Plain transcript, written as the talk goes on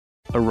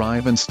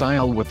Arrive in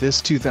style with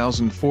this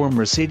 2004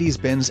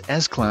 Mercedes-Benz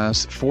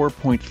S-Class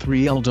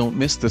 4.3L. Don't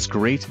miss this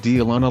great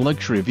deal on a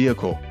luxury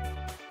vehicle.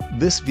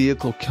 This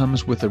vehicle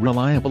comes with a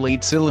reliable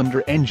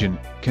 8-cylinder engine,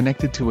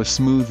 connected to a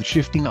smooth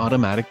shifting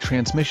automatic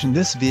transmission.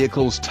 This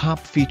vehicle's top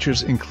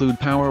features include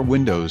power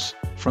windows,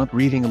 front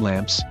reading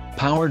lamps,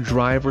 power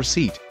driver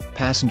seat,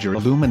 passenger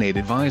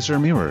illuminated visor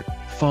mirror,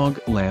 fog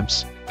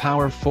lamps,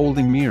 power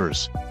folding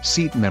mirrors,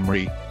 seat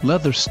memory,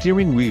 leather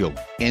steering wheel,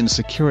 and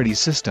security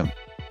system.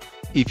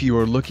 If you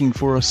are looking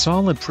for a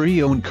solid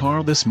pre-owned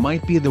car, this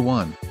might be the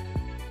one.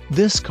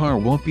 This car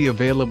won't be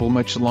available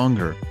much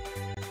longer.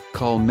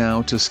 Call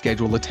now to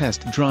schedule a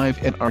test drive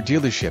at our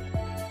dealership.